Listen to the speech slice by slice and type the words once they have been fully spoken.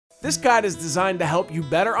This guide is designed to help you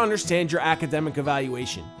better understand your academic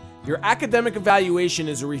evaluation. Your academic evaluation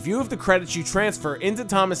is a review of the credits you transfer into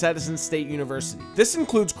Thomas Edison State University. This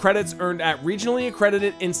includes credits earned at regionally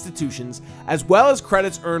accredited institutions, as well as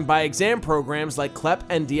credits earned by exam programs like CLEP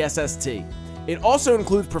and DSST. It also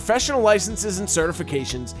includes professional licenses and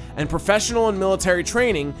certifications, and professional and military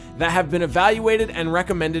training that have been evaluated and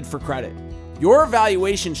recommended for credit. Your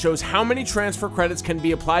evaluation shows how many transfer credits can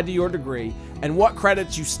be applied to your degree, and what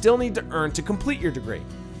credits you still need to earn to complete your degree.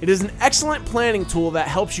 It is an excellent planning tool that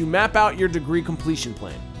helps you map out your degree completion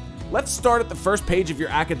plan. Let's start at the first page of your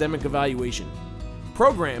academic evaluation.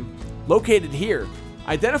 Program, located here,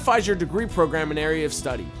 identifies your degree program and area of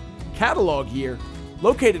study. Catalog year,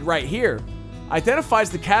 located right here,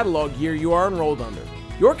 identifies the catalog year you are enrolled under.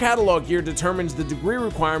 Your catalog year determines the degree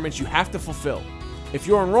requirements you have to fulfill. If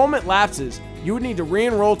your enrollment lapses, you would need to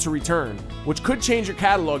re-enroll to return, which could change your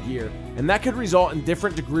catalog year, and that could result in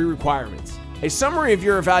different degree requirements. A summary of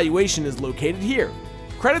your evaluation is located here.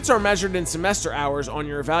 Credits are measured in semester hours on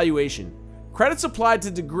your evaluation. Credits applied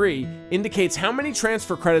to degree indicates how many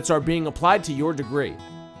transfer credits are being applied to your degree.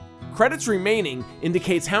 Credits remaining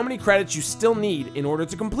indicates how many credits you still need in order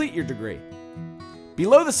to complete your degree.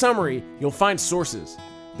 Below the summary, you'll find sources.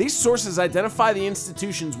 These sources identify the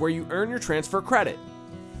institutions where you earn your transfer credit.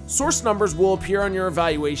 Source numbers will appear on your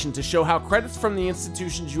evaluation to show how credits from the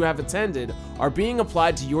institutions you have attended are being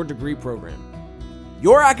applied to your degree program.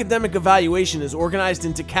 Your academic evaluation is organized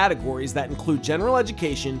into categories that include general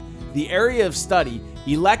education, the area of study,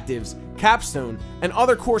 electives, capstone, and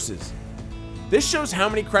other courses. This shows how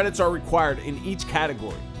many credits are required in each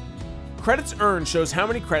category. Credits earned shows how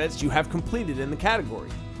many credits you have completed in the category.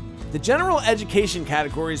 The general education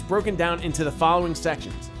category is broken down into the following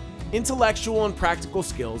sections: intellectual and practical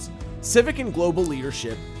skills, civic and global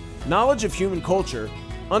leadership, knowledge of human culture,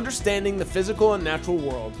 understanding the physical and natural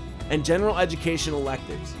world, and general education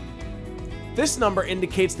electives. This number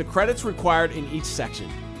indicates the credits required in each section.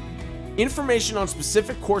 Information on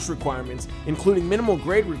specific course requirements, including minimal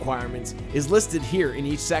grade requirements, is listed here in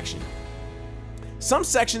each section. Some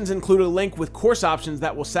sections include a link with course options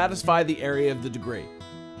that will satisfy the area of the degree.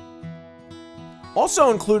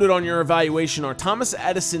 Also included on your evaluation are Thomas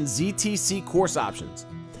Edison ZTC course options.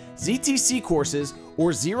 ZTC courses,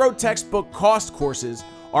 or Zero Textbook Cost courses,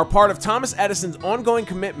 are part of Thomas Edison's ongoing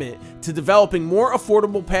commitment to developing more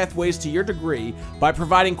affordable pathways to your degree by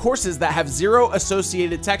providing courses that have zero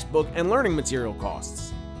associated textbook and learning material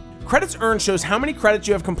costs. Credits earned shows how many credits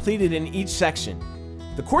you have completed in each section.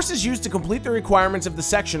 The courses used to complete the requirements of the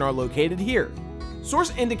section are located here.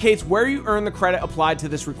 Source indicates where you earn the credit applied to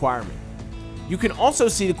this requirement. You can also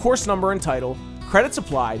see the course number and title, credits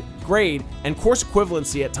applied, grade, and course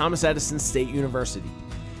equivalency at Thomas Edison State University.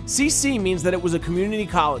 CC means that it was a community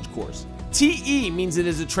college course. TE means it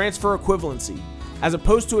is a transfer equivalency, as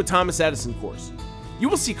opposed to a Thomas Edison course. You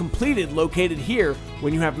will see completed located here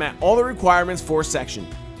when you have met all the requirements for a section.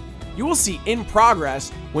 You will see in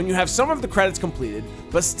progress when you have some of the credits completed,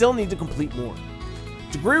 but still need to complete more.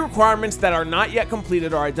 Degree requirements that are not yet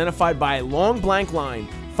completed are identified by a long blank line,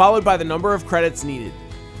 followed by the number of credits needed.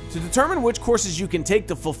 To determine which courses you can take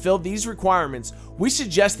to fulfill these requirements, we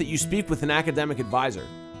suggest that you speak with an academic advisor.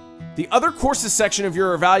 The other courses section of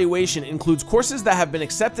your evaluation includes courses that have been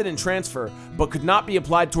accepted in transfer but could not be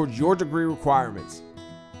applied towards your degree requirements.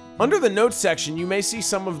 Under the notes section, you may see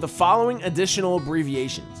some of the following additional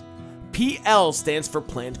abbreviations. PL stands for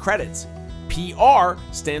planned credits. PR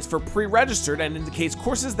stands for pre-registered and indicates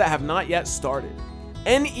courses that have not yet started.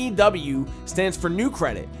 NEW stands for new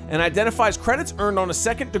credit and identifies credits earned on a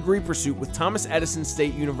second degree pursuit with Thomas Edison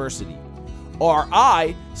State University.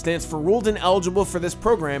 RI stands for ruled ineligible for this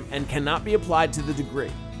program and cannot be applied to the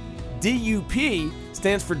degree. DUP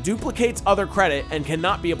stands for duplicates other credit and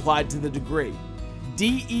cannot be applied to the degree.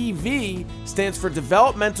 DEV stands for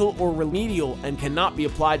developmental or remedial and cannot be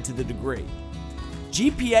applied to the degree.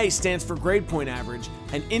 GPA stands for grade point average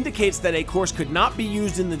and indicates that a course could not be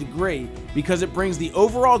used in the degree because it brings the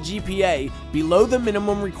overall GPA below the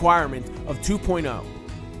minimum requirement of 2.0.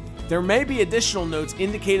 There may be additional notes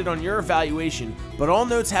indicated on your evaluation, but all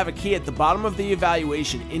notes have a key at the bottom of the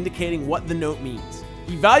evaluation indicating what the note means.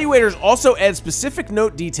 Evaluators also add specific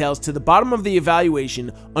note details to the bottom of the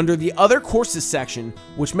evaluation under the Other Courses section,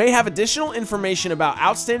 which may have additional information about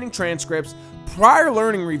outstanding transcripts, prior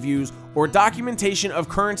learning reviews, or documentation of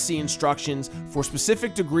currency instructions for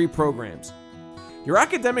specific degree programs. Your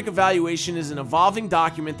academic evaluation is an evolving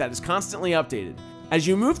document that is constantly updated. As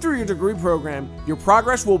you move through your degree program, your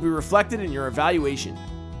progress will be reflected in your evaluation.